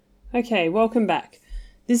Okay, welcome back.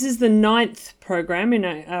 This is the 9th program in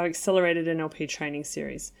our Accelerated NLP training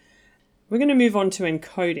series. We're going to move on to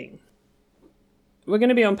encoding. We're going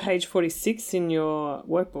to be on page 46 in your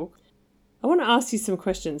workbook. I want to ask you some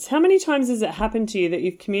questions. How many times has it happened to you that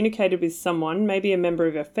you've communicated with someone, maybe a member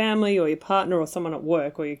of your family or your partner or someone at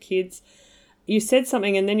work or your kids? You said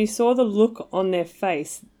something and then you saw the look on their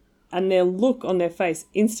face, and their look on their face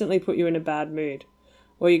instantly put you in a bad mood.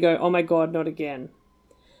 Or you go, oh my God, not again.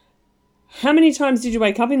 How many times did you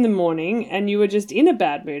wake up in the morning and you were just in a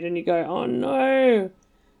bad mood and you go, oh no,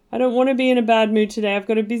 I don't want to be in a bad mood today. I've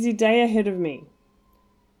got a busy day ahead of me.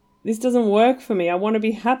 This doesn't work for me. I want to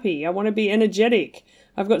be happy. I want to be energetic.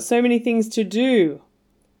 I've got so many things to do.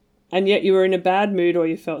 And yet you were in a bad mood or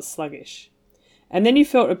you felt sluggish. And then you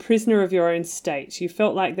felt a prisoner of your own state. You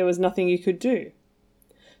felt like there was nothing you could do.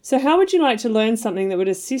 So how would you like to learn something that would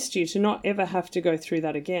assist you to not ever have to go through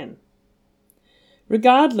that again?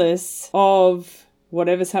 Regardless of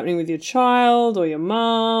whatever's happening with your child or your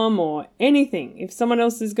mom or anything, if someone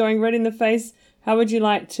else is going red in the face, how would you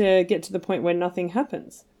like to get to the point where nothing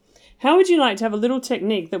happens? How would you like to have a little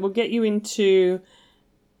technique that will get you into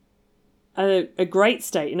a great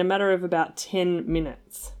state in a matter of about 10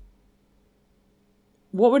 minutes?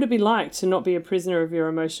 What would it be like to not be a prisoner of your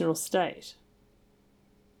emotional state?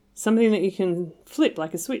 Something that you can flip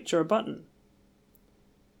like a switch or a button.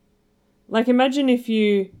 Like imagine if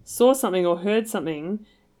you saw something or heard something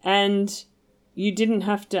and you didn't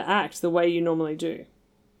have to act the way you normally do.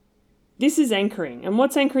 This is anchoring. And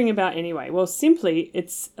what's anchoring about anyway? Well, simply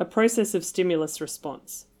it's a process of stimulus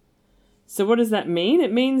response. So what does that mean?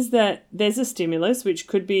 It means that there's a stimulus, which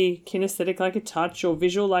could be kinesthetic like a touch or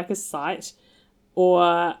visual like a sight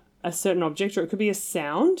or a certain object, or it could be a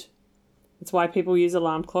sound. That's why people use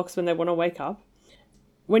alarm clocks when they want to wake up.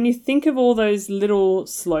 When you think of all those little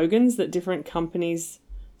slogans that different companies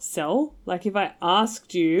sell, like if I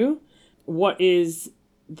asked you what is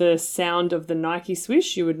the sound of the Nike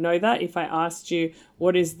swoosh, you would know that. If I asked you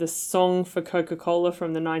what is the song for Coca-Cola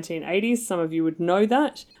from the 1980s, some of you would know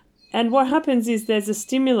that. And what happens is there's a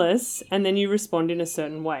stimulus and then you respond in a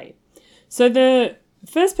certain way. So the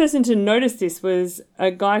first person to notice this was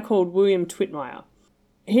a guy called William Twittmeyer.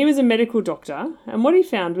 He was a medical doctor, and what he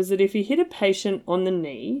found was that if he hit a patient on the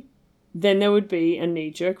knee, then there would be a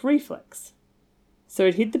knee-jerk reflex. So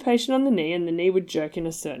he'd hit the patient on the knee and the knee would jerk in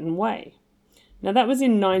a certain way. Now that was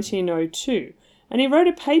in 1902, and he wrote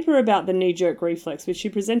a paper about the knee-jerk reflex, which he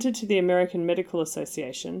presented to the American Medical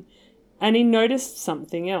Association, and he noticed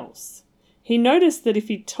something else. He noticed that if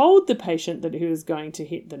he told the patient that he was going to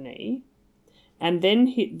hit the knee, and then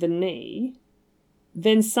hit the knee,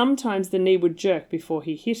 then sometimes the knee would jerk before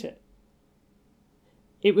he hit it.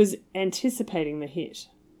 It was anticipating the hit.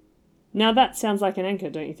 Now that sounds like an anchor,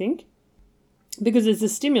 don't you think? Because it's a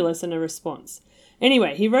stimulus and a response.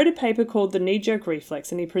 Anyway, he wrote a paper called The Knee-Jerk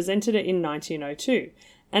Reflex and he presented it in 1902,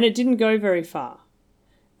 and it didn't go very far.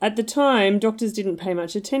 At the time, doctors didn't pay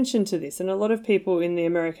much attention to this, and a lot of people in the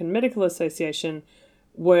American Medical Association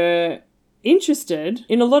were interested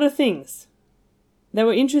in a lot of things. They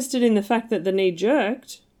were interested in the fact that the knee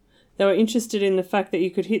jerked. They were interested in the fact that you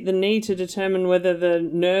could hit the knee to determine whether the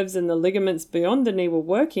nerves and the ligaments beyond the knee were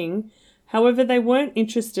working. However, they weren't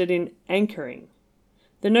interested in anchoring.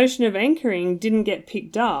 The notion of anchoring didn't get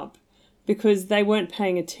picked up because they weren't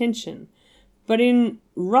paying attention. But in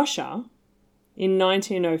Russia, in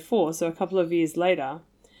 1904, so a couple of years later,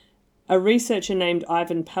 a researcher named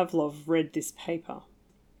Ivan Pavlov read this paper.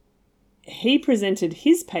 He presented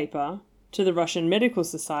his paper to the Russian Medical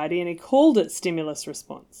Society and he called it stimulus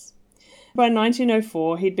response. By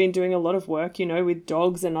 1904, he'd been doing a lot of work, with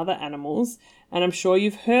dogs and other animals, and I'm sure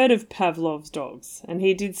you've heard of Pavlov's dogs, and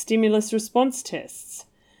he did stimulus response tests.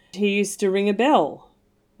 He used to ring a bell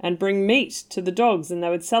and bring meat to the dogs and they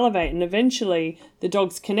would salivate, and eventually the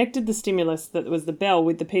dogs connected the stimulus that was the bell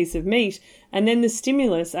with the piece of meat, and then the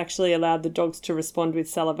stimulus actually allowed the dogs to respond with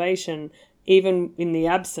salivation even in the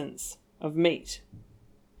absence of meat.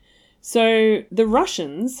 So the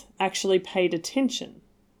Russians actually paid attention.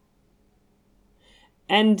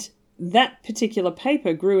 And that particular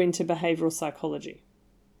paper grew into behavioral psychology.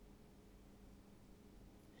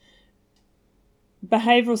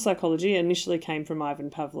 Behavioral psychology initially came from Ivan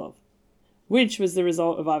Pavlov, which was the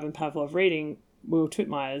result of Ivan Pavlov reading Will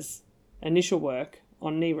Twittmeyer's initial work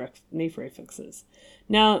on knee reflexes.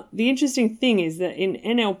 Now, the interesting thing is that in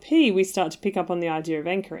NLP, we start to pick up on the idea of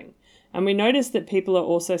anchoring. And we notice that people are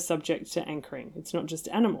also subject to anchoring. It's not just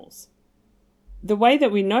animals. The way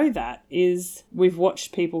that we know that is we've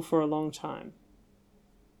watched people for a long time.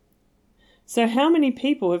 So how many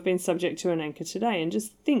people have been subject to an anchor today? And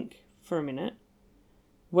just think for a minute.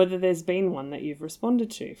 whether there's been one that you've responded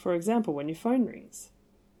to. For example, when your phone rings,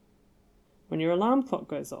 when your alarm clock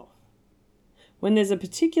goes off, when there's a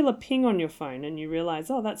particular ping on your phone and you realize,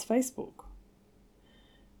 oh, that's Facebook.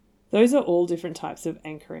 Those are all different types of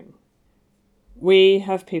anchoring. We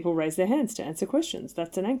have people raise their hands to answer questions.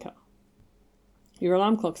 That's an anchor. Your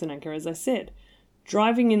alarm clock's an anchor, as I said.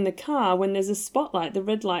 Driving in the car, when there's a spotlight, the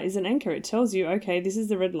red light is an anchor. It tells you, okay, this is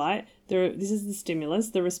the red light, this is the stimulus,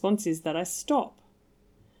 the response is that I stop.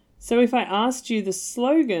 So if I asked you the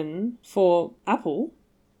slogan for Apple,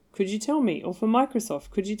 could you tell me? Or for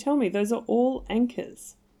Microsoft, could you tell me? Those are all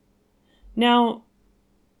anchors. Now,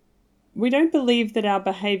 we don't believe that our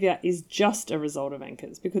behavior is just a result of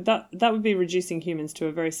anchors, because that would be reducing humans to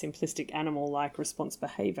a very simplistic animal-like response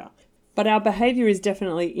behavior. But our behavior is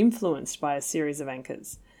definitely influenced by a series of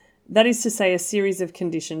anchors. That is to say, a series of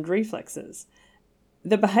conditioned reflexes.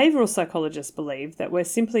 The behavioral psychologists believe that we're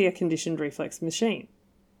simply a conditioned reflex machine,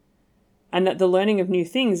 and that the learning of new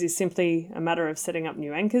things is simply a matter of setting up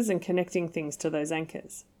new anchors and connecting things to those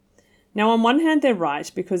anchors. Now, on one hand, they're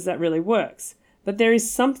right, because that really works, but there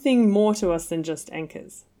is something more to us than just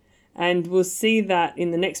anchors. And we'll see that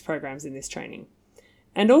in the next programs in this training.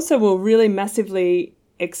 And also, we'll really massively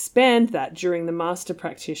expand that during the Master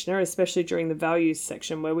Practitioner, especially during the values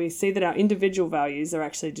section, where we see that our individual values are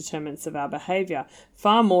actually determinants of our behavior,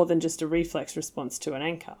 far more than just a reflex response to an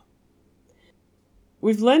anchor.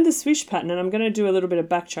 We've learned the swish pattern, and I'm going to do a little bit of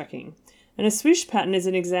backtracking. And a swish pattern is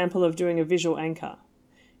an example of doing a visual anchor.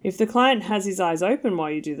 If the client has his eyes open while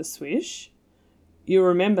you do the swish, you'll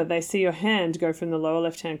remember they see your hand go from the lower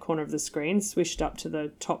left-hand corner of the screen, swished up to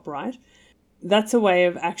the top right. That's a way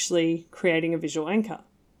of actually creating a visual anchor.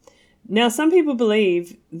 Now, some people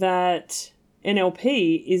believe that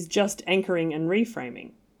NLP is just anchoring and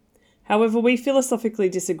reframing. However, we philosophically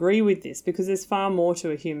disagree with this, because there's far more to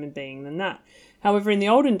a human being than that. However, in the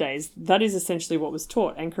olden days, that is essentially what was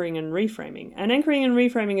taught, anchoring and reframing. And anchoring and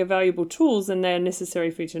reframing are valuable tools, and they are necessary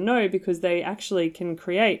for you to know, because they actually can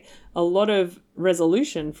create a lot of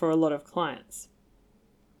resolution for a lot of clients.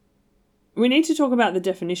 We need to talk about the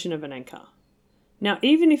definition of an anchor. Now,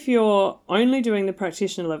 even if you're only doing the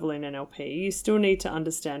practitioner level in NLP, you still need to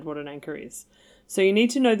understand what an anchor is. So you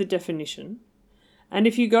need to know the definition. And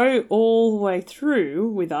if you go all the way through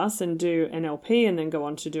with us and do NLP and then go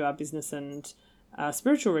on to do our business and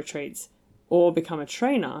spiritual retreats, or become a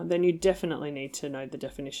trainer, then you definitely need to know the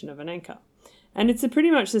definition of an anchor. And it's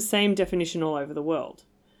pretty much the same definition all over the world.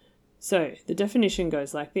 So the definition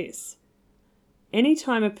goes like this.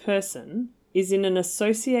 Anytime a person is in an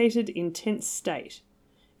associated intense state,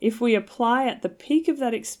 if we apply at the peak of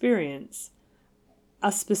that experience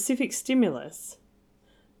a specific stimulus,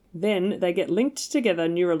 then they get linked together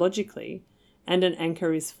neurologically and an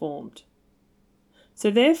anchor is formed.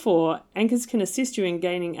 So therefore, anchors can assist you in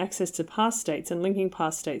gaining access to past states and linking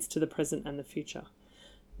past states to the present and the future.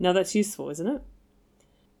 Now that's useful, isn't it?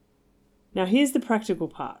 Now here's the practical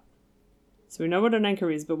part. So we know what an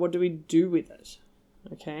anchor is, but what do we do with it?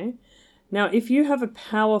 Okay. Now, if you have a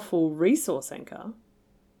powerful resource anchor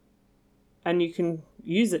and you can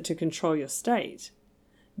use it to control your state,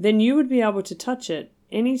 then you would be able to touch it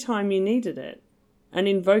anytime you needed it and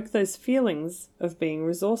invoke those feelings of being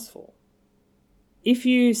resourceful. If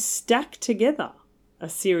you stack together a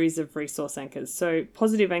series of resource anchors, so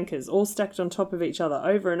positive anchors all stacked on top of each other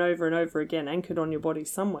over and over and over again, anchored on your body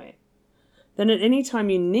somewhere, then at any time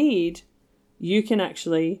you need, you can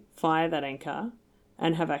actually fire that anchor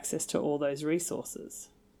and have access to all those resources.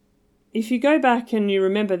 If you go back and you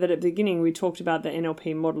remember that at the beginning we talked about the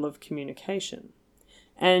NLP model of communication,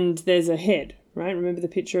 and there's a head, right? Remember the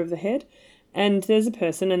picture of the head? And there's a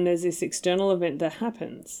person and there's this external event that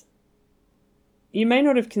happens. You may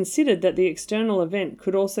not have considered that the external event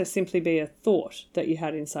could also simply be a thought that you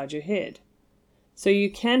had inside your head. So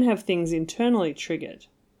you can have things internally triggered.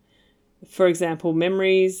 For example,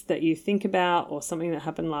 memories that you think about, or something that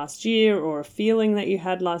happened last year, or a feeling that you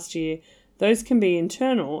had last year. Those can be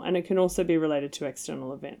internal, and it can also be related to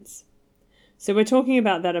external events. So we're talking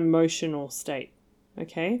about that emotional state,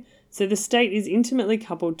 okay? So the state is intimately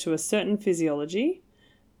coupled to a certain physiology,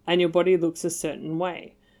 and your body looks a certain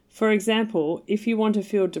way. For example, if you want to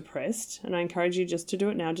feel depressed, and I encourage you just to do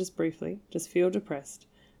it now, just briefly, just feel depressed,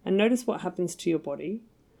 and notice what happens to your body.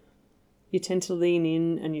 You tend to lean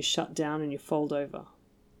in and you shut down and you fold over.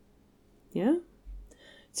 Yeah?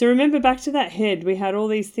 So remember back to that head, we had all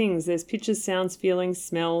these things. There's pictures, sounds, feelings,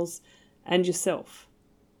 smells, and yourself.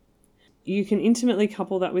 You can intimately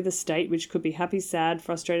couple that with a state, which could be happy, sad,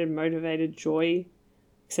 frustrated, motivated, joy,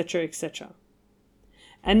 etc., etc.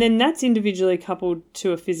 And then that's individually coupled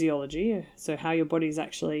to a physiology, so how your body's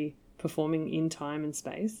actually performing in time and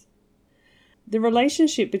space. The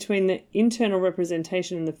relationship between the internal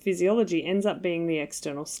representation and the physiology ends up being the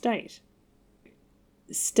external state.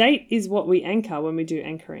 State is what we anchor when we do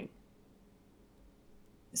anchoring.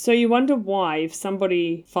 So you wonder why, if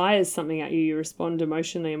somebody fires something at you, you respond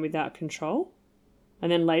emotionally and without control.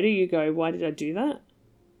 And then later you go, why did I do that?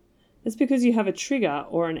 It's because you have a trigger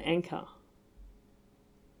or an anchor.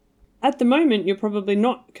 At the moment, you're probably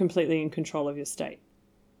not completely in control of your state.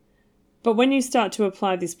 But when you start to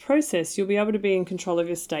apply this process, you'll be able to be in control of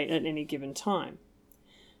your state at any given time.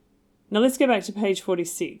 Now let's go back to page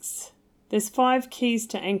 46. There's 5 keys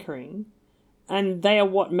to anchoring, and they are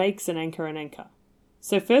what makes an anchor an anchor.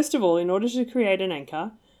 So first of all, in order to create an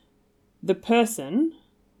anchor, the person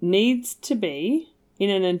needs to be in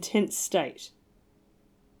an intense state.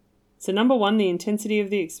 So number 1, the intensity of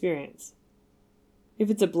the experience. If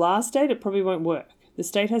it's a blah state, it probably won't work. The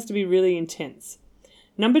state has to be really intense.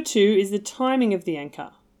 Number 2 is the timing of the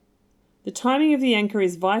anchor. The timing of the anchor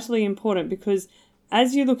is vitally important because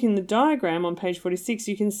as you look in the diagram on page 46,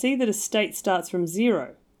 you can see that a state starts from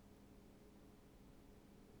 0.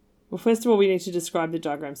 Well, first of all, we need to describe the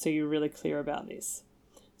diagram so you're really clear about this.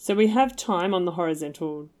 So we have time on the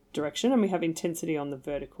horizontal direction and we have intensity on the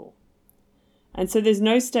vertical. And so there's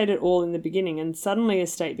no state at all in the beginning, and suddenly a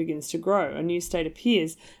state begins to grow. A new state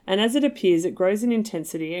appears, and as it appears, it grows in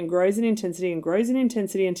intensity and grows in intensity and grows in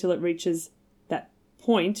intensity until it reaches that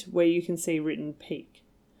point where you can see written peak,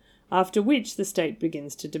 after which the state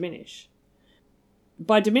begins to diminish.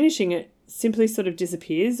 By diminishing, it simply sort of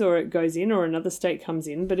disappears, or it goes in, or another state comes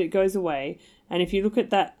in, but it goes away. And if you look at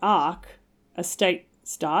that arc, a state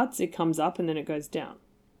starts, it comes up, and then it goes down.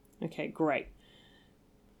 Okay, great.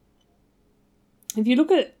 If you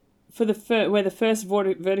look at where the first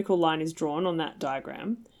vertical line is drawn on that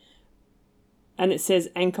diagram, and it says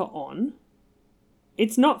anchor on,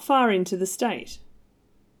 it's not far into the state.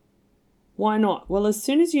 Why not? Well, as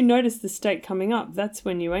soon as you notice the state coming up, that's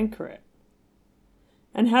when you anchor it.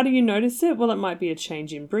 And how do you notice it? Well, it might be a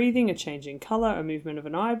change in breathing, a change in color, a movement of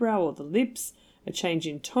an eyebrow or the lips, a change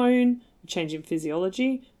in tone, a change in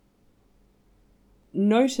physiology.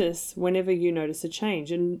 Notice whenever you notice a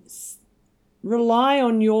change and rely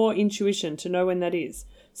on your intuition to know when that is.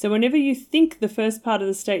 So whenever you think the first part of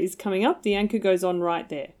the state is coming up, the anchor goes on right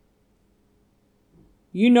there.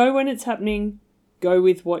 You know when it's happening, go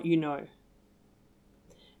with what you know.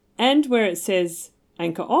 And where it says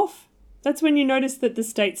anchor off, that's when you notice that the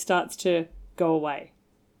state starts to go away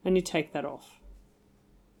and you take that off.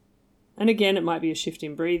 And again, it might be a shift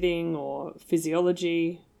in breathing or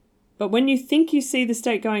physiology. But when you think you see the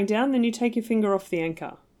state going down, then you take your finger off the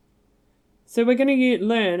anchor. So we're going to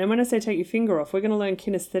learn, and when I say take your finger off, we're going to learn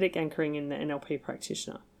kinesthetic anchoring in the NLP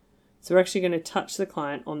practitioner. So we're actually going to touch the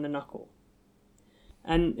client on the knuckle.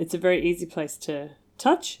 And it's a very easy place to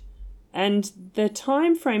touch. And the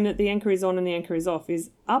time frame that the anchor is on and the anchor is off is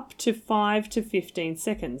up to 5 to 15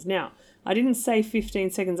 seconds. Now, I didn't say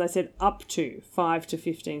 15 seconds, I said up to 5 to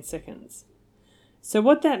 15 seconds. So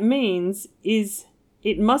what that means is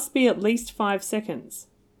it must be at least 5 seconds,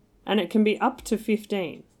 and it can be up to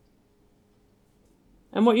 15.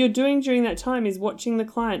 And what you're doing during that time is watching the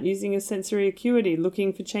client using your sensory acuity,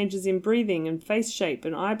 looking for changes in breathing and face shape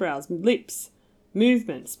and eyebrows, lips,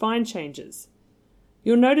 movement, spine changes.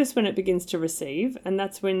 You'll notice when it begins to receive, and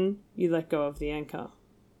that's when you let go of the anchor.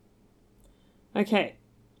 Okay,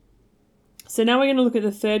 so now we're going to look at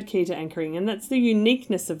the third key to anchoring, and that's the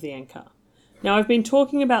uniqueness of the anchor. Now, I've been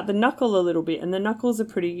talking about the knuckle a little bit, and the knuckle's a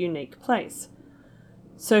pretty unique place.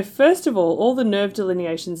 So first of all the nerve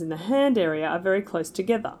delineations in the hand area are very close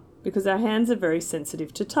together because our hands are very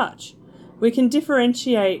sensitive to touch. We can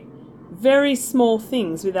differentiate very small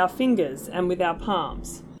things with our fingers and with our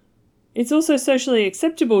palms. It's also socially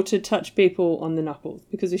acceptable to touch people on the knuckles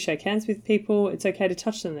because we shake hands with people. It's okay to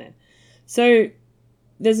touch them there. So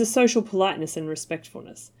there's a social politeness and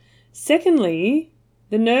respectfulness. Secondly,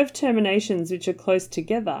 the nerve terminations which are close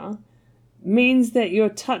together means that your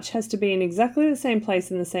touch has to be in exactly the same place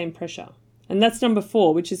and the same pressure. And that's number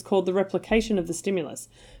 4, which is called the replication of the stimulus.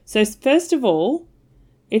 So first of all,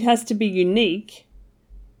 it has to be unique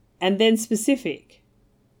and then specific.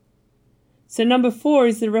 So number 4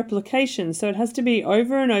 is the replication. So it has to be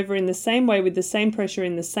over and over in the same way with the same pressure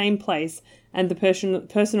in the same place, and the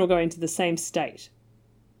person will go into the same state.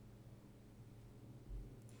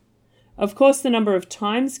 Of course, the number of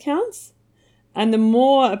times counts. And the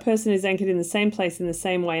more a person is anchored in the same place, in the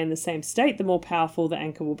same way, in the same state, the more powerful the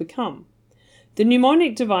anchor will become. The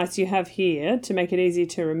mnemonic device you have here, to make it easy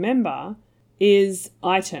to remember, is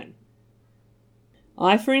I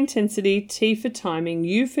for intensity, T for timing,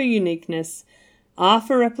 U for uniqueness, R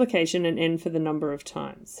for replication, and N for the number of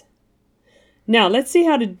times. Now, let's see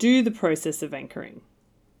how to do the process of anchoring.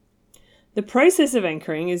 The process of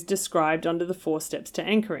anchoring is described under the 4 steps to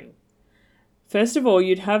anchoring. First of all,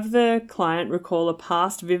 you'd have the client recall a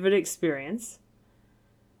past vivid experience,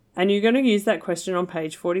 and you're going to use that question on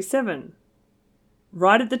page 47.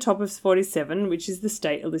 Right at the top of 47, which is the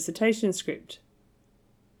state elicitation script.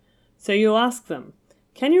 So you'll ask them,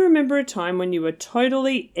 can you remember a time when you were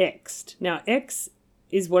totally X'd? Now, X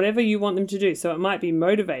is whatever you want them to do, so it might be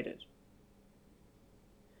motivated.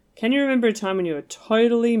 Can you remember a time when you were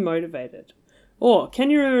totally motivated? Or can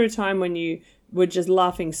you remember a time when you were just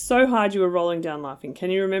laughing so hard you were rolling down laughing?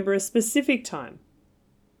 Can you remember a specific time?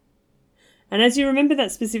 And as you remember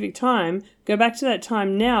that specific time, go back to that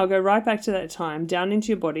time now, go right back to that time, down into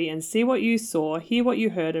your body and see what you saw, hear what you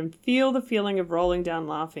heard, and feel the feeling of rolling down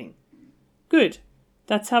laughing. Good.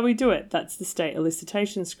 That's how we do it. That's the state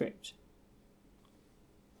elicitation script.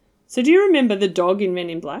 So do you remember the dog in Men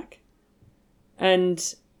in Black?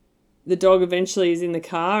 And the dog eventually is in the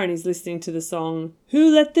car and he's listening to the song,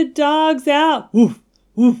 "Who Let the Dogs Out? Woof,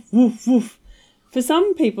 woof, woof, woof." For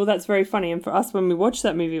some people, that's very funny. And for us, when we watched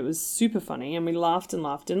that movie, it was super funny and we laughed and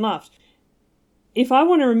laughed and laughed. If I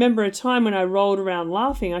want to remember a time when I rolled around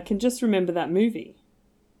laughing, I can just remember that movie.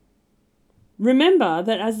 Remember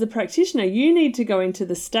that as the practitioner, you need to go into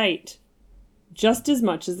the state just as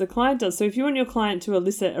much as the client does. So if you want your client to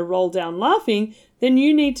elicit a roll down laughing, then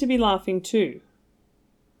you need to be laughing too.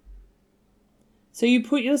 So you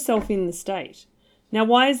put yourself in the state. Now,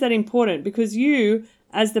 why is that important? Because you,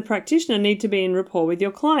 as the practitioner, need to be in rapport with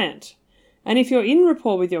your client. And if you're in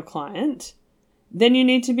rapport with your client, then you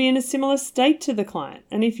need to be in a similar state to the client.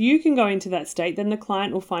 And if you can go into that state, then the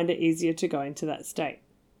client will find it easier to go into that state.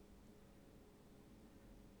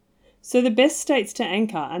 So the best states to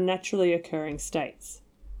anchor are naturally occurring states.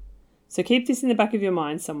 So keep this in the back of your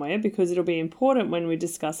mind somewhere because it'll be important when we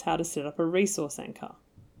discuss how to set up a resource anchor.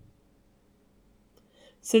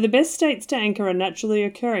 So the best states to anchor are naturally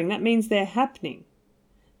occurring. That means they're happening.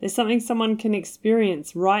 There's something someone can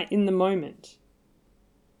experience right in the moment.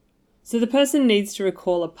 So the person needs to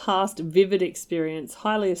recall a past vivid experience,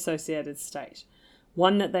 highly associated state,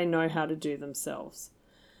 one that they know how to do themselves.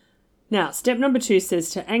 Now, step number 2 says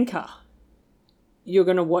to anchor. You're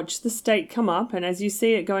going to watch the state come up, and as you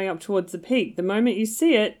see it going up towards the peak, the moment you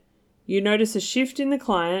see it, you notice a shift in the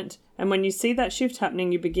client, and when you see that shift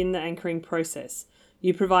happening, you begin the anchoring process.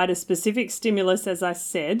 You provide a specific stimulus, as I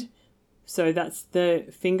said, so that's the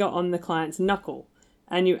finger on the client's knuckle,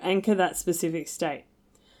 and you anchor that specific state.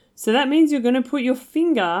 So that means you're going to put your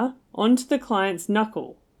finger onto the client's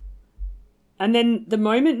knuckle. And then the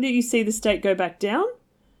moment that you see the state go back down,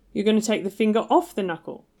 you're going to take the finger off the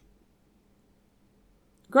knuckle.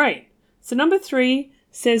 Great. So number 3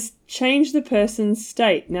 says change the person's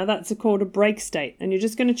state. Now that's called a break state, and you're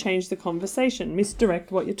just going to change the conversation,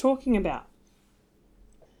 misdirect what you're talking about.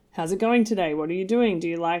 How's it going today? What are you doing? Do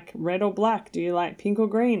you like red or black? Do you like pink or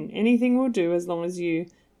green? Anything will do as long as you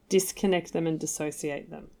disconnect them and dissociate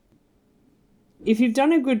them. If you've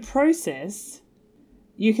done a good process,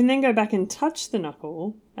 you can then go back and touch the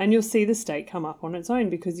knuckle and you'll see the state come up on its own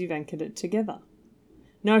because you've anchored it together.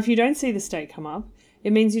 Now, if you don't see the state come up,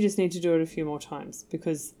 it means you just need to do it a few more times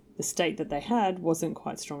because the state that they had wasn't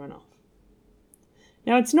quite strong enough.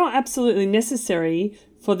 Now, it's not absolutely necessary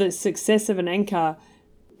for the success of an anchor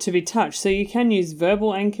to be touched. So you can use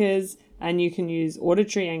verbal anchors and you can use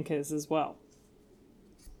auditory anchors as well.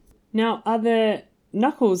 Now, are the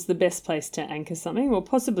knuckles the best place to anchor something? Well,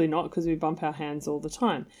 possibly not because we bump our hands all the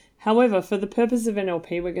time. However, for the purpose of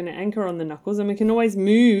NLP, we're going to anchor on the knuckles and we can always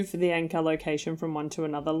move the anchor location from one to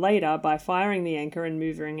another later by firing the anchor and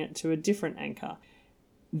moving it to a different anchor.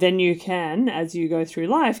 Then you can, as you go through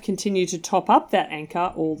life, continue to top up that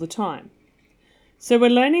anchor all the time. So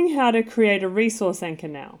we're learning how to create a resource anchor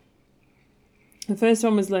now. The first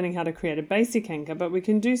one was learning how to create a basic anchor, but we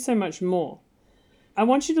can do so much more. I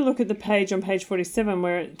want you to look at the page on page 47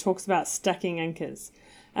 where it talks about stacking anchors.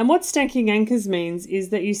 And what stacking anchors means is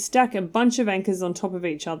that you stack a bunch of anchors on top of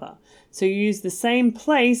each other. So you use the same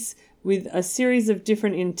place with a series of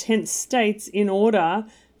different intense states in order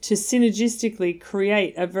to synergistically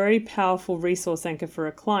create a very powerful resource anchor for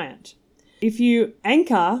a client. If you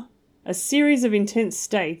anchor a series of intense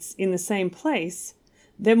states in the same place,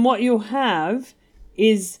 then what you'll have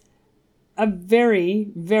is a very,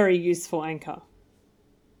 very useful anchor.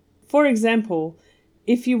 For example,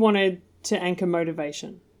 if you wanted to anchor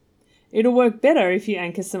motivation, it'll work better if you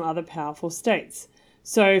anchor some other powerful states.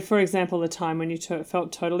 So, for example, a time when you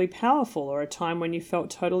felt totally powerful or a time when you felt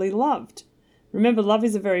totally loved. Remember, love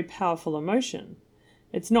is a very powerful emotion.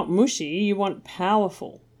 It's not mushy, you want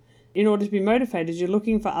powerful. In order to be motivated, you're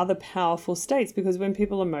looking for other powerful states, because when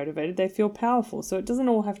people are motivated, they feel powerful. So it doesn't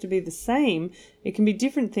all have to be the same. It can be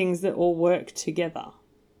different things that all work together.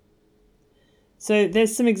 So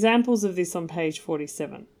there's some examples of this on page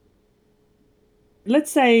 47.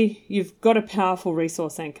 Let's say you've got a powerful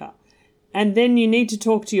resource anchor, and then you need to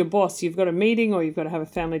talk to your boss. You've got a meeting, or you've got to have a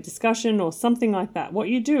family discussion or something like that. What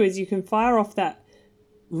you do is you can fire off that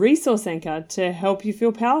resource anchor to help you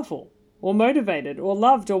feel powerful or motivated or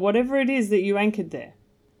loved or whatever it is that you anchored there.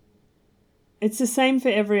 It's the same for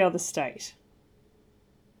every other state.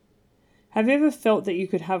 Have you ever felt that you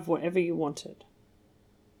could have whatever you wanted?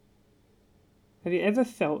 Have you ever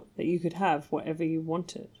felt that you could have whatever you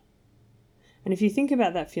wanted? And if you think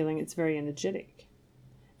about that feeling, it's very energetic.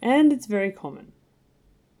 And it's very common.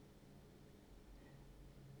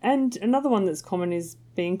 And another one that's common is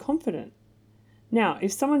being confident. Now,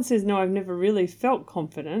 if someone says, no, I've never really felt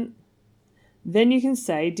confident, then you can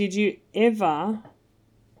say, did you ever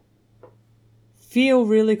feel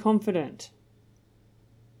really confident?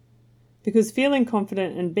 Because feeling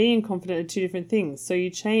confident and being confident are two different things. So you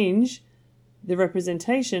change the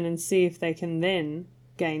representation and see if they can then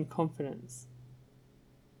gain confidence.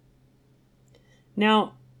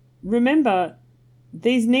 Now, remember,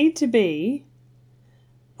 these need to be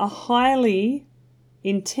a highly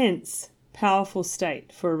intense, powerful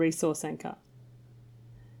state for a resource anchor.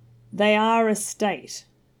 They are a state.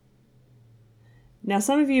 Now,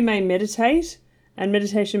 some of you may meditate, and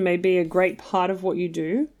meditation may be a great part of what you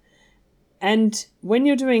do. And when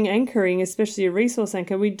you're doing anchoring, especially a resource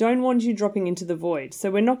anchor, we don't want you dropping into the void. So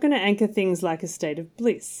we're not going to anchor things like a state of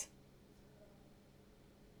bliss.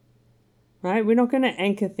 Right? We're not going to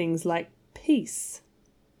anchor things like peace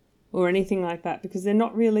or anything like that, because they're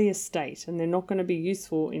not really a state and they're not going to be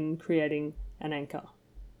useful in creating an anchor.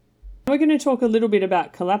 We're going to talk a little bit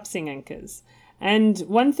about collapsing anchors. And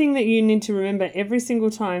one thing that you need to remember every single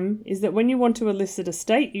time is that when you want to elicit a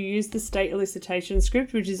state, you use the state elicitation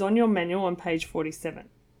script, which is on your manual on page 47.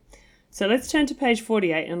 So let's turn to page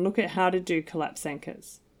 48 and look at how to do collapse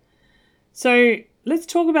anchors. So let's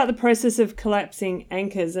talk about the process of collapsing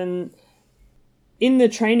anchors, and in the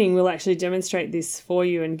training we'll actually demonstrate this for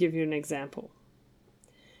you and give you an example.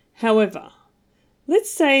 However,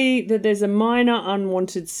 let's say that there's a minor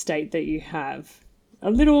unwanted state that you have, a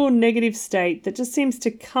little negative state that just seems to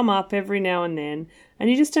come up every now and then, and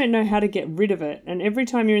you just don't know how to get rid of it. And every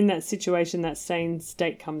time you're in that situation, that same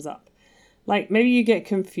state comes up. Like maybe you get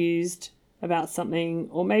confused about something,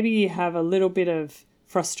 or maybe you have a little bit of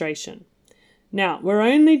frustration. Now, we're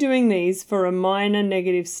only doing these for a minor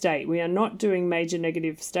negative state. We are not doing major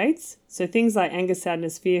negative states. So things like anger,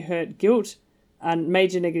 sadness, fear, hurt, guilt are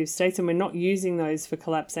major negative states, and we're not using those for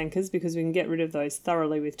collapse anchors because we can get rid of those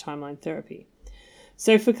thoroughly with timeline therapy.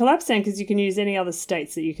 So for collapse anchors, you can use any other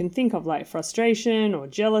states that you can think of, like frustration or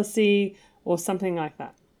jealousy or something like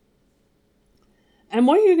that. And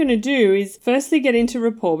what you're going to do is firstly get into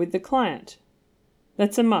rapport with the client.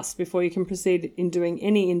 That's a must before you can proceed in doing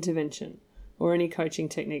any intervention or any coaching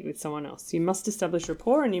technique with someone else. You must establish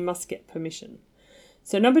rapport and you must get permission.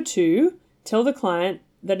 So number 2, tell the client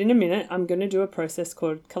that in a minute I'm going to do a process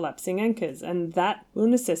called collapsing anchors, and that will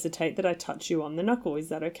necessitate that I touch you on the knuckle. Is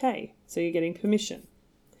that okay? So you're getting permission.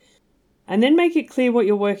 And then make it clear what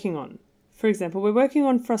you're working on. For example, we're working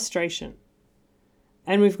on frustration,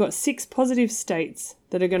 and we've got 6 positive states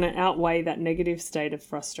that are going to outweigh that negative state of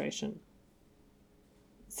frustration.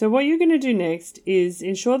 So what you're going to do next is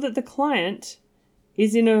ensure that the client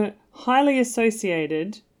is in a highly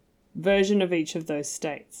associated version of each of those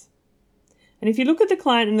states. And if you look at the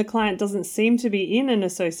client and the client doesn't seem to be in an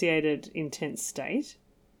associated intense state,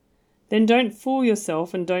 then don't fool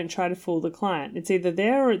yourself and don't try to fool the client. It's either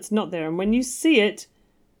there or it's not there. And when you see it,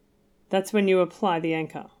 that's when you apply the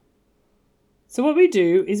anchor. So what we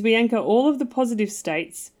do is we anchor all of the positive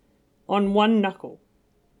states on one knuckle.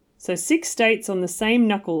 So 6 states on the same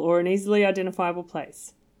knuckle or an easily identifiable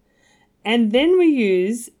place. And then we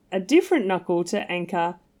use a different knuckle to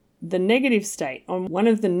anchor the negative state on one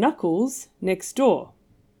of the knuckles next door.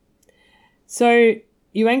 So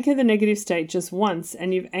you anchor the negative state just once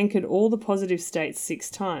and you've anchored all the positive states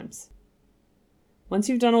 6 times. Once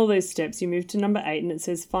you've done all those steps, you move to number 8 and it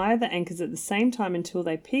says fire the anchors at the same time until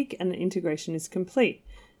they peak and the integration is complete.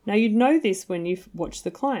 Now you'd know this when you watch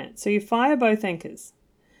the client. So you fire both anchors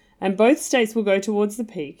and both states will go towards the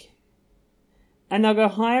peak and they'll go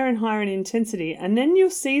higher and higher in intensity, and then you'll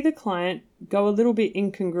see the client go a little bit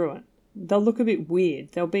incongruent. They'll look a bit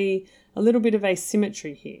weird. There'll be a little bit of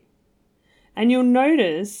asymmetry here. And you'll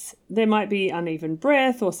notice there might be uneven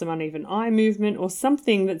breath or some uneven eye movement or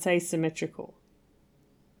something that's asymmetrical.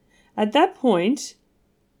 At that point,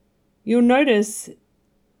 you'll notice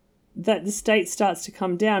that the state starts to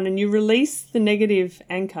come down and you release the negative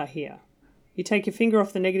anchor here. You take your finger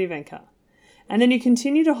off the negative anchor. And then you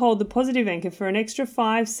continue to hold the positive anchor for an extra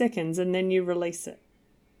 5 seconds and then you release it.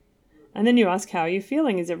 And then you ask, how are you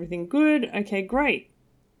feeling? Is everything good? Okay, great.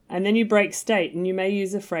 And then you break state and you may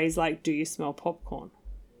use a phrase like, do you smell popcorn?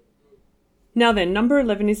 Now then, number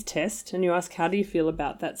 11 is test, and you ask, how do you feel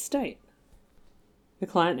about that state? The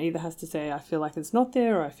client either has to say, I feel like it's not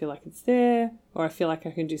there, or I feel like it's there, or I feel like I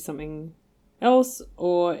can do something else,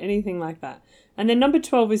 or anything like that. And then number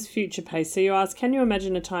 12 is future pace. So you ask, can you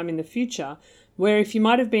imagine a time in the future where if you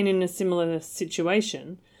might have been in a similar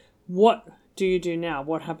situation, what do you do now?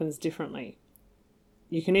 What happens differently?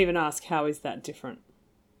 You can even ask, how is that different?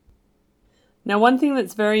 Now, one thing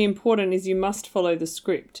that's very important is you must follow the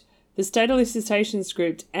script. The state elicitation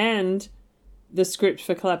script and the script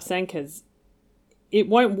for collapse anchors. It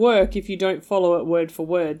won't work if you don't follow it word for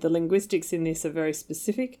word. The linguistics in this are very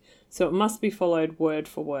specific, so it must be followed word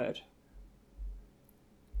for word.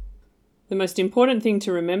 The most important thing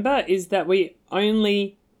to remember is that we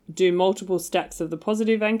only do multiple stacks of the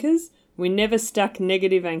positive anchors. We never stack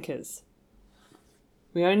negative anchors.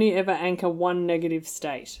 We only ever anchor one negative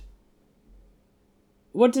state.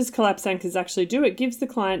 What does collapse anchors actually do? It gives the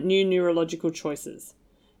client new neurological choices.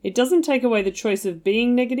 It doesn't take away the choice of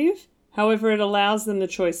being negative, however, it allows them the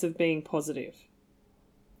choice of being positive.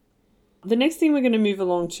 The next thing we're going to move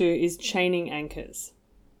along to is chaining anchors.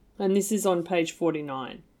 And this is on page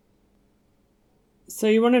 49. So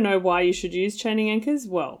you want to know why you should use chaining anchors?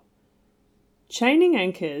 Well, chaining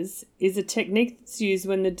anchors is a technique that's used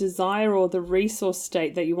when the desire or the resource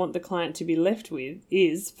state that you want the client to be left with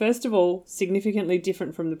is, first of all, significantly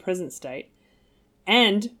different from the present state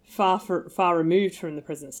and far removed from the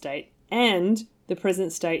present state, and the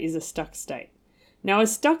present state is a stuck state. Now, a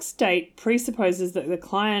stuck state presupposes that the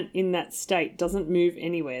client in that state doesn't move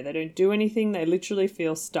anywhere. They don't do anything. They literally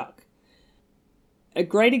feel stuck. A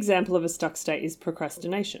great example of a stuck state is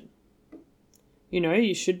procrastination. You know,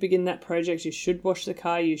 you should begin that project, you should wash the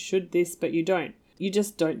car, you should this, but you don't. You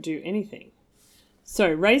just don't do anything.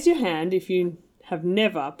 So raise your hand if you have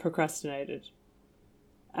never procrastinated.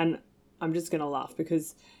 And I'm just going to laugh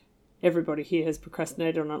because everybody here has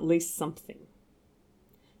procrastinated on at least something.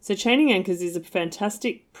 So chaining anchors is a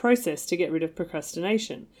fantastic process to get rid of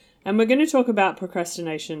procrastination. And we're going to talk about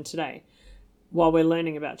procrastination today while we're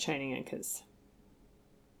learning about chaining anchors.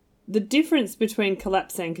 The difference between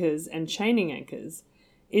collapse anchors and chaining anchors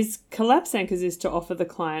is collapse anchors is to offer the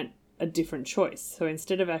client a different choice. So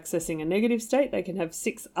instead of accessing a negative state, they can have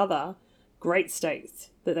 6 other great states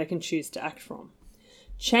that they can choose to act from.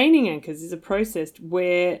 Chaining anchors is a process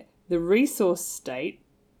where the resource state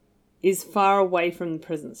is far away from the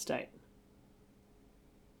present state,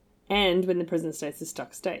 and when the present state is a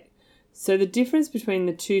stuck state. So the difference between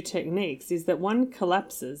the two techniques is that one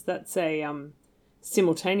collapses, that's a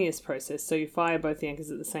simultaneous process, so you fire both the anchors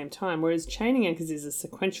at the same time, whereas chaining anchors is a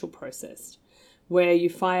sequential process where you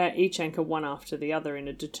fire each anchor one after the other in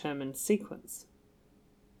a determined sequence.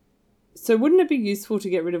 So wouldn't it be useful to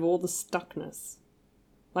get rid of all the stuckness?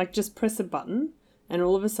 Like just press a button and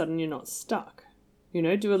all of a sudden you're not stuck. You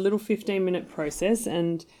know, do a little 15-minute process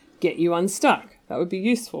and get you unstuck. That would be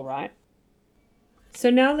useful, right? So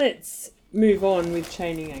now let's move on with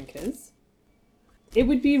chaining anchors. It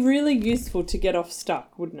would be really useful to get off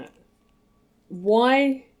stuck, wouldn't it?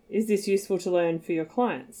 Why is this useful to learn for your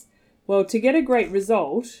clients? Well, to get a great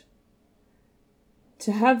result,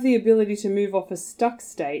 to have the ability to move off a stuck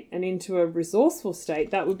state and into a resourceful state,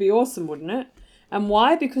 that would be awesome, wouldn't it? And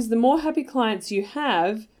why? Because the more happy clients you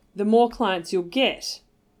have, the more clients you'll get.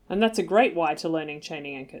 And that's a great why to learning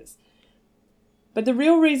chaining anchors. But the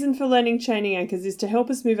real reason for learning chaining anchors is to help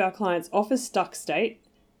us move our clients off a stuck state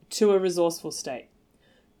to a resourceful state.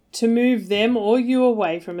 To move them or you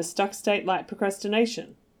away from a stuck state like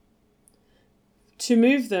procrastination. To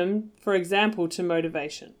move them, for example, to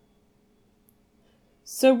motivation.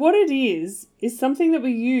 So what it is something that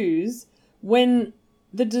we use when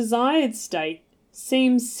the desired state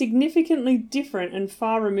seems significantly different and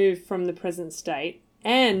far removed from the present state,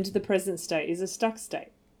 and the present state is a stuck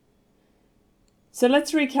state. So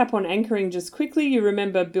let's recap on anchoring just quickly. You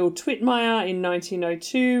remember Bill Twittmeyer in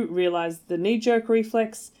 1902 realized the knee-jerk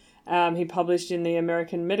reflex. He published in the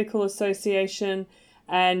American Medical Association,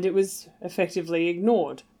 and it was effectively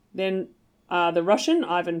ignored. Then the Russian,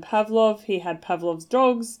 Ivan Pavlov, he had Pavlov's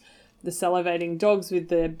dogs, the salivating dogs with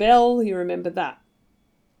their bell. You remember that.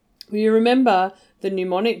 You remember the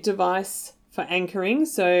mnemonic device for anchoring.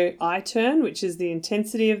 So I-turn, which is the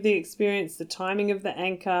intensity of the experience, the timing of the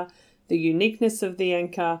anchor, the uniqueness of the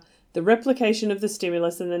anchor, the replication of the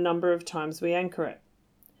stimulus and the number of times we anchor it.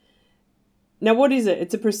 Now, what is it?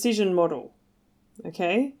 It's a precision model.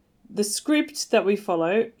 Okay? The script that we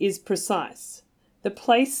follow is precise. The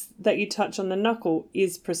place that you touch on the knuckle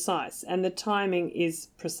is precise, and the timing is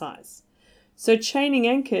precise. So chaining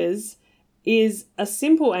anchors is a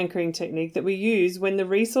simple anchoring technique that we use when the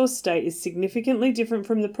resource state is significantly different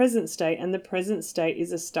from the present state and the present state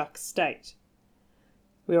is a stuck state.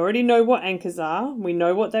 We already know what anchors are. We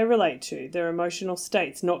know what they relate to. They're emotional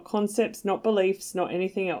states, not concepts, not beliefs, not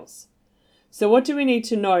anything else. So what do we need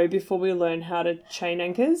to know before we learn how to chain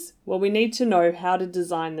anchors? Well, we need to know how to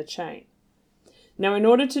design the chain. Now, in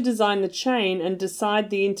order to design the chain and decide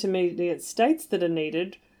the intermediate states that are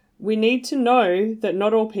needed, we need to know that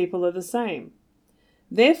not all people are the same.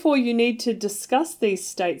 Therefore, you need to discuss these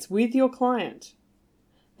states with your client.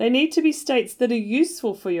 They need to be states that are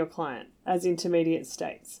useful for your client as intermediate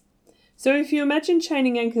states. So if you imagine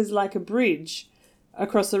chaining anchors like a bridge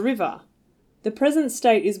across a river, the present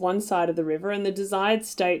state is one side of the river and the desired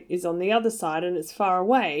state is on the other side and it's far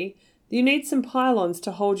away, you need some pylons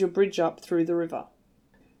to hold your bridge up through the river.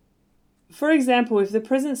 For example, if the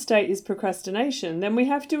present state is procrastination, then we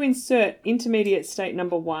have to insert intermediate state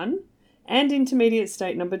number 1 and intermediate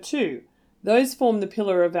state number 2. Those form the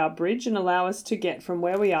pillar of our bridge and allow us to get from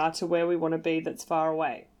where we are to where we want to be that's far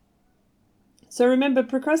away. So remember,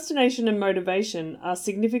 procrastination and motivation are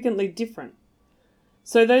significantly different.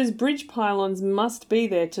 So those bridge pylons must be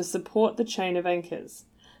there to support the chain of anchors.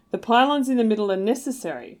 The pylons in the middle are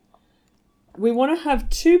necessary. We want to have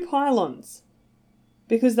 2 pylons,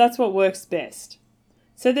 because that's what works best.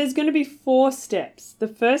 So there's going to be 4 steps. The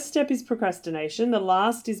first step is procrastination, the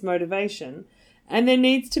last is motivation, and there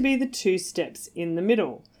needs to be the 2 steps in the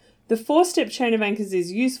middle. The 4-step chain of anchors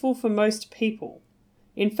is useful for most people.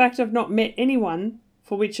 In fact, I've not met anyone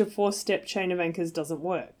for which a 4-step chain of anchors doesn't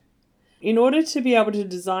work. In order to be able to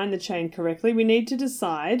design the chain correctly, we need to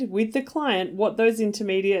decide with the client what those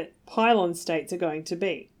intermediate pylon states are going to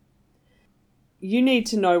be. You need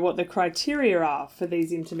to know what the criteria are for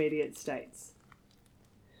these intermediate states.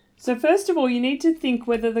 So first of all, you need to think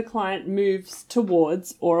whether the client moves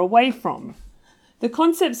towards or away from. The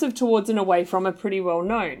concepts of towards and away from are pretty well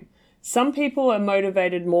known. Some people are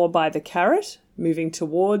motivated more by the carrot, moving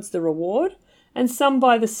towards the reward, and some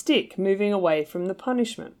by the stick, moving away from the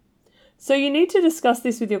punishment. So you need to discuss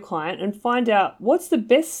this with your client and find out what's the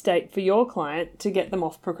best state for your client to get them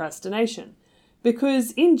off procrastination.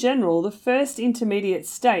 Because in general, the first intermediate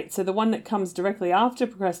state, so the one that comes directly after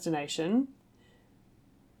procrastination,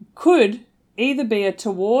 could either be a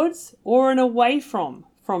towards or an away from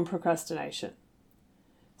procrastination.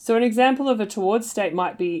 So an example of a towards state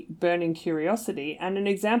might be burning curiosity, and an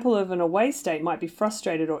example of an away state might be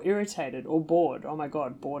frustrated or irritated or bored. Oh my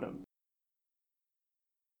God, boredom.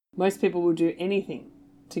 Most people will do anything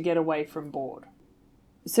to get away from bored.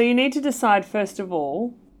 So you need to decide, first of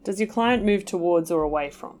all, does your client move towards or away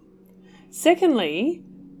from? Secondly,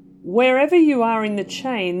 wherever you are in the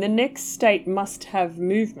chain, the next state must have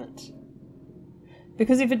movement.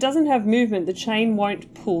 Because if it doesn't have movement, the chain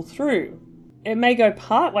won't pull through. It may go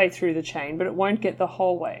part way through the chain, but it won't get the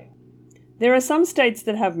whole way. There are some states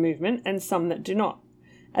that have movement and some that do not.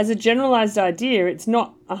 As a generalized idea, it's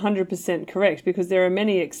not 100% correct because there are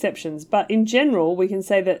many exceptions, but in general, we can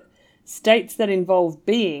say that states that involve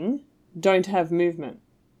being don't have movement.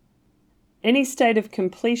 Any state of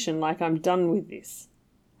completion, like I'm done with this,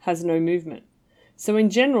 has no movement. So in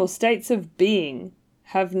general, states of being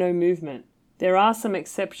have no movement. There are some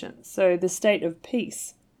exceptions. So the state of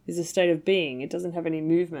peace is a state of being. It doesn't have any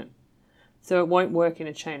movement. So it won't work in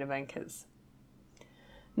a chain of anchors.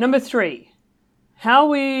 Number 3, how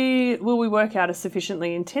will we work out a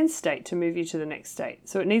sufficiently intense state to move you to the next state?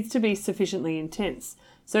 So it needs to be sufficiently intense.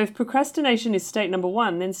 So if procrastination is state number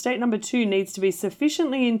 1, then state number 2 needs to be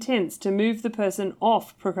sufficiently intense to move the person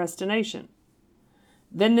off procrastination.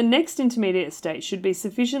 Then the next intermediate state should be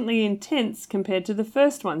sufficiently intense compared to the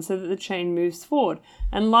first one so that the chain moves forward.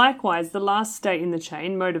 And likewise, the last state in the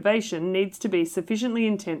chain, motivation, needs to be sufficiently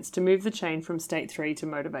intense to move the chain from state 3 to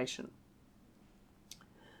motivation.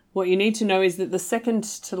 What you need to know is that the second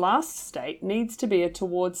to last state needs to be a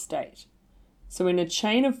toward state. So in a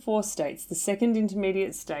chain of 4 states, the second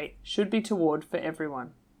intermediate state should be toward for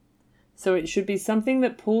everyone. So it should be something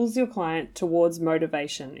that pulls your client towards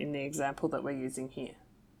motivation in the example that we're using here.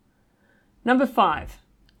 Number 5,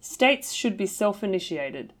 states should be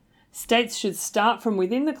self-initiated. States should start from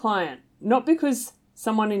within the client, not because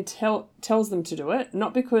someone tells them to do it,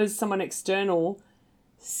 not because someone external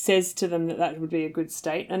says to them that that would be a good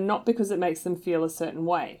state, and not because it makes them feel a certain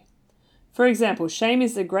way. For example, shame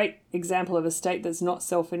is a great example of a state that's not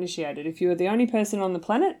self-initiated. If you are the only person on the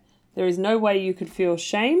planet, there is no way you could feel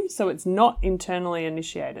shame, so it's not internally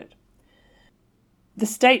initiated. The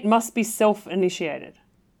state must be self-initiated.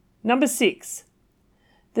 Number 6,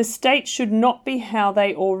 the state should not be how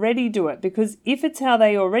they already do it, because if it's how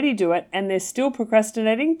they already do it and they're still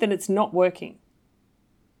procrastinating, then it's not working.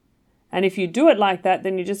 And if you do it like that,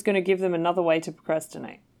 then you're just going to give them another way to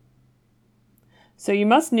procrastinate. So you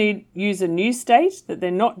must use a new state that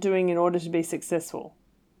they're not doing in order to be successful.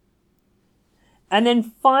 And then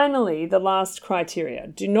finally, the last criteria,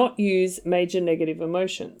 do not use major negative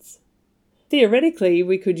emotions. Theoretically,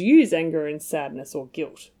 we could use anger and sadness or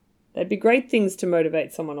guilt. They'd be great things to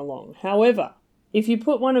motivate someone along. However, if you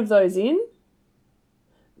put one of those in,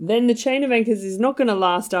 then the chain of anchors is not going to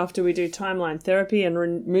last after we do timeline therapy and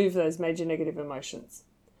remove those major negative emotions.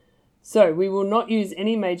 So we will not use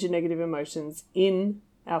any major negative emotions in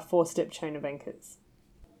our 4-step chain of anchors.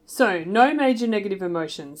 So no major negative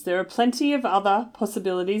emotions. There are plenty of other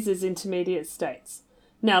possibilities as intermediate states.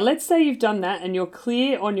 Now let's say you've done that and you're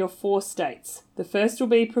clear on your 4 states. The first will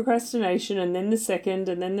be procrastination, and then the second,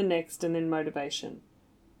 and then the next, and then motivation.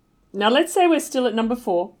 Now let's say we're still at number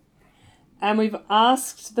 4 and we've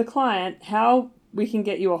asked the client how we can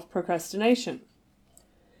get you off procrastination.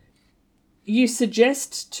 You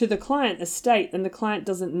suggest to the client a state and the client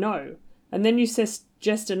doesn't know. And then you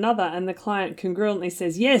suggest another and the client congruently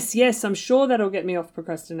says, yes, I'm sure that'll get me off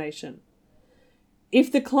procrastination.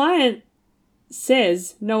 If the client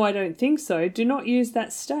says, no, I don't think so, do not use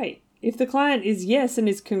that state. If the client is yes and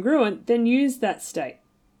is congruent, then use that state.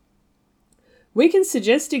 We can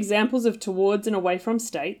suggest examples of towards and away from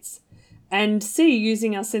states and see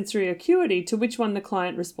using our sensory acuity to which one the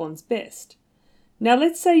client responds best. Now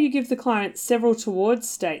let's say you give the client several towards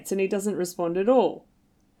states and he doesn't respond at all.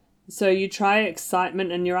 So you try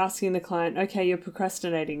excitement and you're asking the client, okay, you're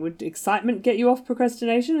procrastinating. Would excitement get you off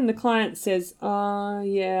procrastination? And the client says,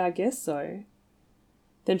 yeah, I guess so.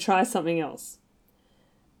 Then try something else.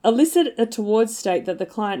 Elicit a towards state that the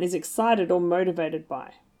client is excited or motivated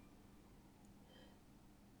by.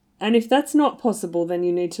 And if that's not possible, then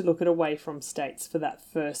you need to look at away from states for that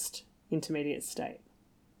first intermediate state.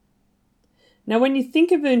 Now, when you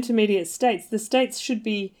think of intermediate states, the states should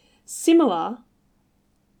be similar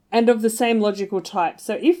and of the same logical type.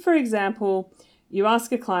 So if, for example, you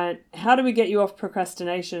ask a client, how do we get you off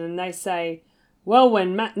procrastination? And they say, well,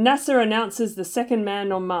 when NASA announces the second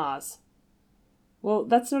man on Mars. Well,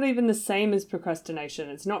 that's not even the same as procrastination.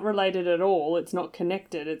 It's not related at all. It's not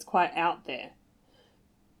connected. It's quite out there.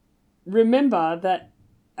 Remember that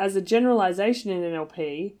as a generalization in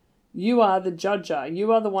NLP, you are the judger.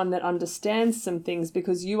 You are the one that understands some things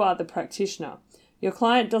because you are the practitioner. Your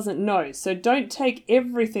client doesn't know. So don't take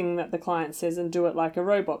everything that the client says and do it like a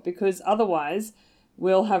robot, because otherwise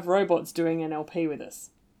we'll have robots doing NLP with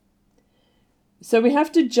us. So we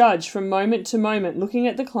have to judge from moment to moment, looking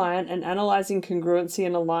at the client and analyzing congruency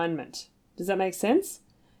and alignment. Does that make sense?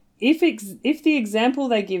 If the example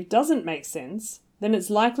they give doesn't make sense, then it's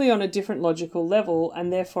likely on a different logical level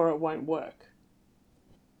and therefore it won't work.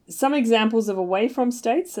 Some examples of away from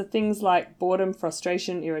states are things like boredom,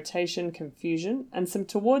 frustration, irritation, confusion, and some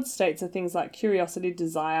towards states are things like curiosity,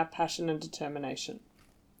 desire, passion, and determination.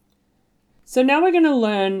 So now we're going to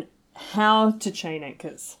learn how to chain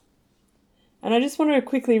anchors. And I just want to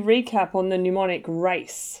quickly recap on the mnemonic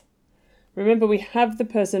RACE. Remember, we have the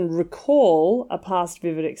person recall a past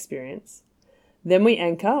vivid experience. Then we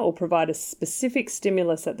anchor or provide a specific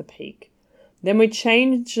stimulus at the peak. Then we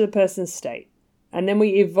change the person's state. And then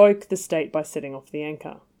we evoke the state by setting off the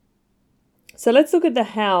anchor. So let's look at the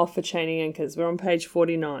how for chaining anchors. We're on page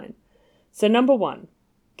 49. So number 1,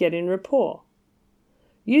 get in rapport.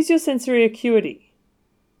 Use your sensory acuity.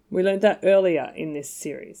 We learned that earlier in this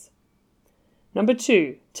series. Number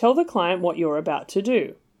 2, tell the client what you're about to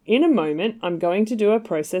do. In a moment, I'm going to do a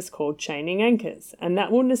process called chaining anchors, and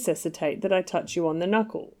that will necessitate that I touch you on the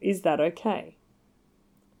knuckle. Is that okay?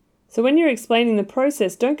 So when you're explaining the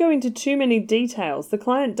process, don't go into too many details. The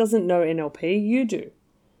client doesn't know NLP, you do.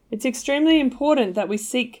 It's extremely important that we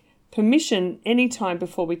seek permission anytime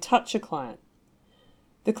before we touch a client.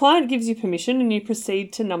 The client gives you permission and you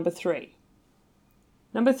proceed to number 3.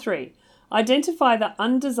 Number 3, identify the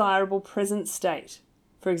undesirable present state,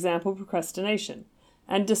 for example, procrastination,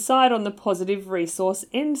 and decide on the positive resource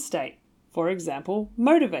end state, for example,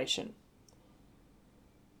 motivation.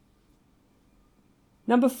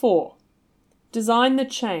 Number 4, design the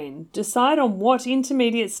chain. Decide on what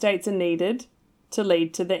intermediate states are needed to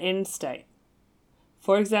lead to the end state.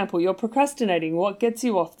 For example, you're procrastinating. What gets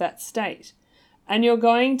you off that state? And you're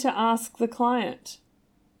going to ask the client,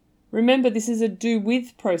 Remember, this is a do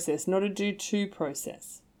with process, not a do to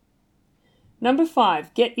process. Number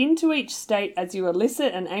 5, get into each state as you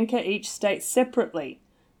elicit and anchor each state separately,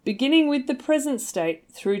 beginning with the present state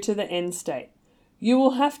through to the end state. You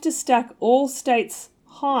will have to stack all states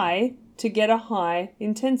high to get a high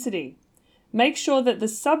intensity. Make sure that the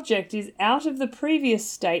subject is out of the previous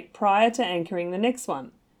state prior to anchoring the next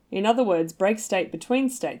one. In other words, break state between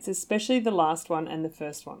states, especially the last one and the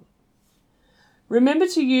first one. Remember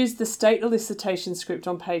to use the state elicitation script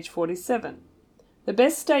on page 47. The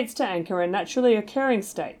best states to anchor are naturally occurring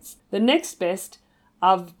states. The next best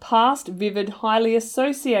are past, vivid, highly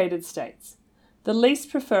associated states. The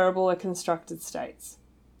least preferable are constructed states.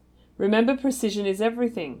 Remember, precision is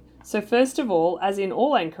everything. So first of all, as in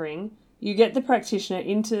all anchoring, you get the practitioner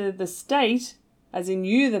into the state, as in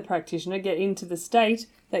you, the practitioner, get into the state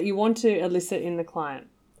that you want to elicit in the client.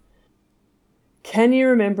 Can you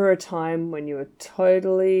remember a time when you were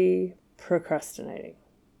totally procrastinating?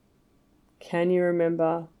 Can you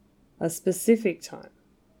remember a specific time?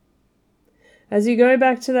 As you go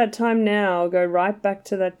back to that time now, go right back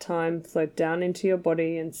to that time, float down into your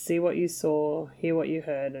body and see what you saw, hear what you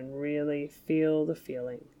heard, and really feel the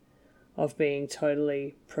feeling of being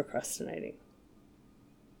totally procrastinating.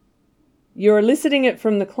 You're eliciting it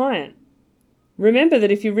from the client. Remember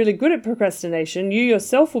that if you're really good at procrastination, you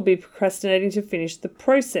yourself will be procrastinating to finish the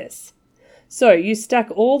process. So you stack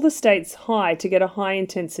all the states high to get a high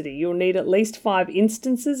intensity. You'll need at least 5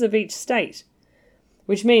 instances of each state,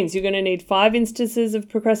 which means you're going to need 5 instances of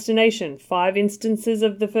procrastination, 5 instances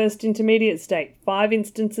of the first intermediate state, 5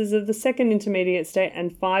 instances of the second intermediate state,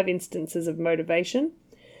 and 5 instances of motivation,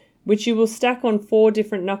 which you will stack on 4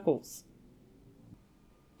 different knuckles.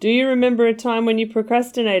 Do you remember a time when you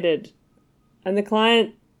procrastinated and the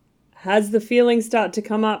client has the feeling start to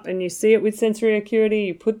come up and you see it with sensory acuity?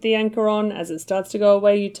 You put the anchor on. As it starts to go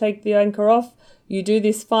away, you take the anchor off. You do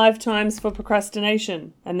this 5 times for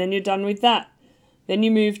procrastination, and then you're done with that. Then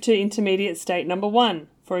you move to intermediate state number 1.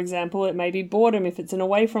 For example, it may be boredom if it's an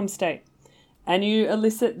away from state. And you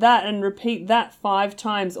elicit that and repeat that 5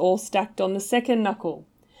 times, all stacked on the second knuckle.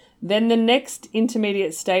 Then the next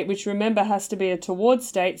intermediate state, which remember has to be a toward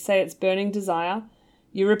state, say it's burning desire,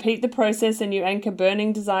 you repeat the process and you anchor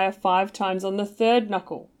burning desire 5 times on the third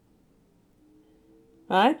knuckle.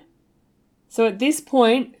 Right? So at this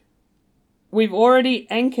point, we've already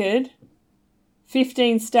anchored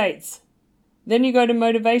 15 states. Then you go to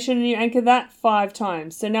motivation and you anchor that 5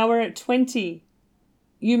 times. So now we're at 20.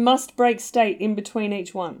 You must break state in between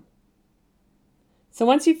each one. So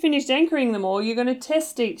once you've finished anchoring them all, you're going to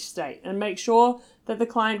test each state and make sure that the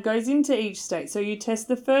client goes into each state. So you test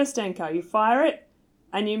the first anchor, you fire it,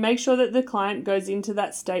 and you make sure that the client goes into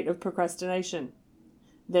that state of procrastination.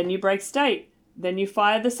 Then you break state. Then you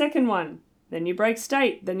fire the second one. Then you break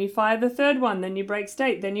state. Then you fire the third one. Then you break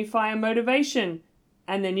state. Then you fire motivation.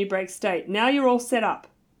 And then you break state. Now you're all set up.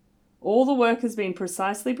 All the work has been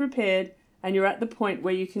precisely prepared, and you're at the point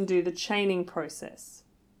where you can do the chaining process.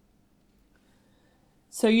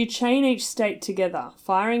 So you chain each state together,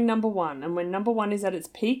 firing number 1. And when number 1 is at its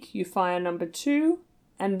peak, you fire number 2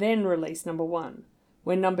 and then release number 1.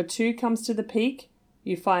 When number 2 comes to the peak,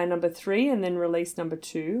 you fire number 3 and then release number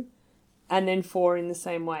 2, and then 4 in the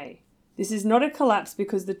same way. This is not a collapse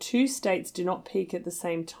because the 2 states do not peak at the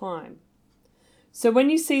same time. So when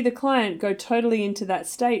you see the client go totally into that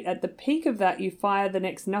state, at the peak of that, you fire the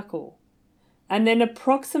next knuckle. And then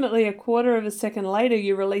approximately a quarter of a second later,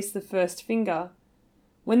 you release the first finger.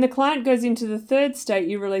 When the client goes into the third state,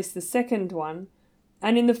 you release the second one.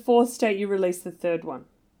 And in the fourth state, you release the third one.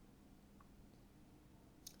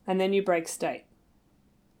 And then you break state.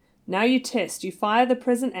 Now you test. You fire the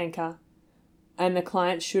present anchor, and the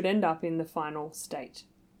client should end up in the final state.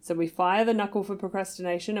 So we fire the knuckle for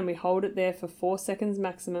procrastination and we hold it there for 4 seconds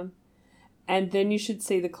maximum. And then you should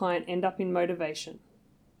see the client end up in motivation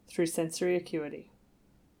through sensory acuity.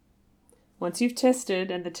 Once you've tested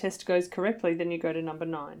and the test goes correctly, then you go to number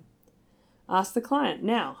 9. Ask the client,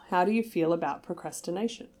 now, how do you feel about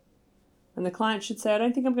procrastination? And the client should say, I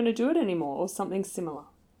don't think I'm going to do it anymore, or something similar.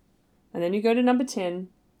 And then you go to number 10,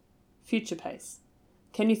 future pace.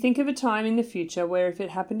 Can you think of a time in the future where if it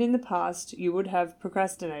happened in the past, you would have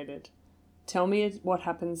procrastinated? Tell me what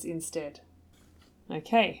happens instead.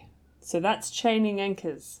 Okay, so that's chaining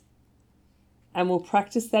anchors. And we'll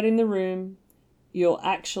practice that in the room. You'll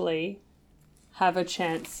actually have a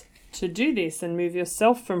chance to do this and move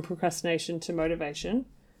yourself from procrastination to motivation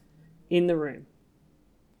in the room.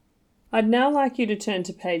 I'd now like you to turn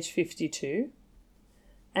to page 52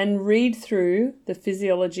 and read through The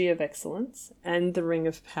Physiology of Excellence and The Ring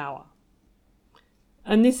of Power.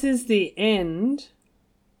 And this is the end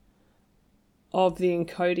of the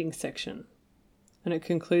encoding section. And it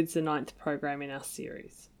concludes the 9th program in our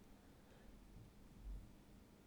series.